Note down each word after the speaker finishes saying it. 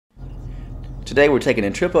Today we're taking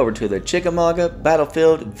a trip over to the Chickamauga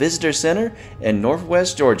Battlefield Visitor Center in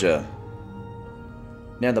northwest Georgia.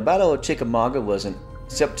 Now the Battle of Chickamauga was in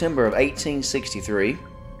September of 1863.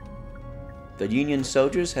 The Union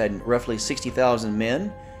soldiers had roughly 60,000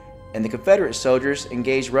 men, and the Confederate soldiers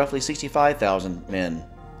engaged roughly 65,000 men.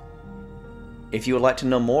 If you would like to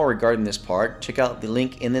know more regarding this part, check out the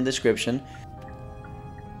link in the description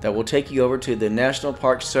that will take you over to the National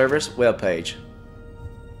Park Service webpage.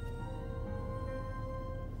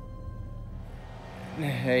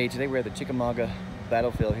 Hey, today we're at the Chickamauga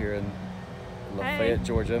Battlefield here in Lafayette,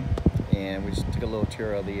 Georgia, and we just took a little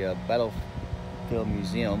tour of the Battlefield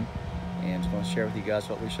Museum, and just want to share with you guys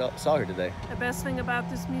what we saw here today. The best thing about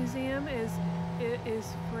this museum is it is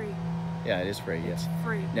free. Yeah, it is free, yes. It's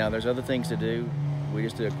free. Now there's other things to do. We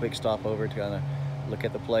just did a quick stop over to kind of look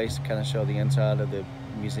at the place, kind of show the inside of the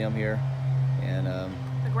museum here. And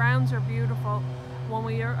the grounds are beautiful. When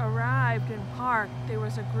we arrived and parked, there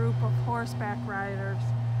was a group of horseback riders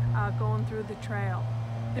going through the trail.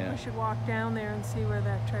 I think we should walk down there and see where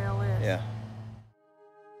that trail is. Yeah.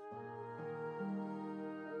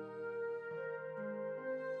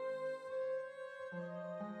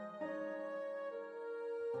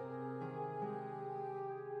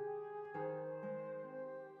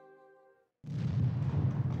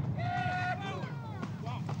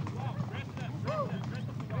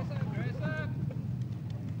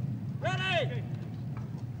 Ready!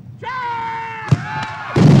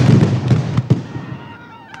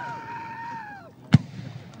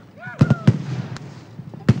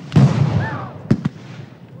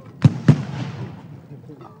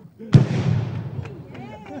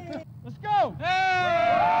 Let's go!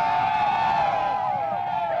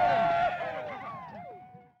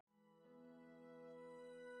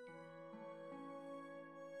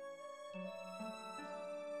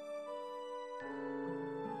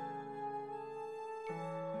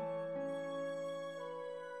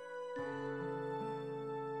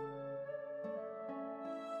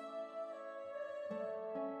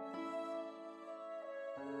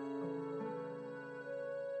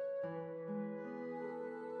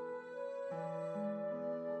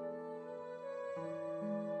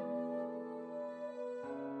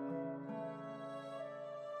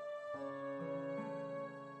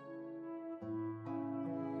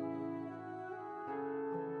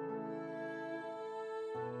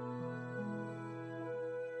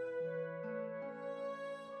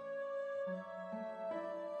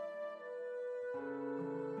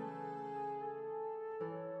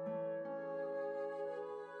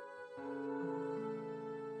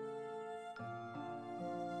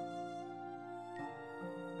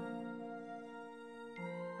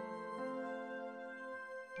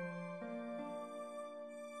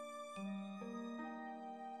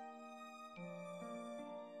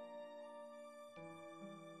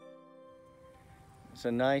 It's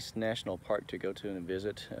a nice national park to go to and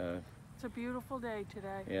visit. It's a beautiful day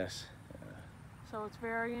today. Yes. So it's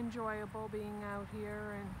very enjoyable being out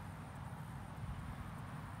here and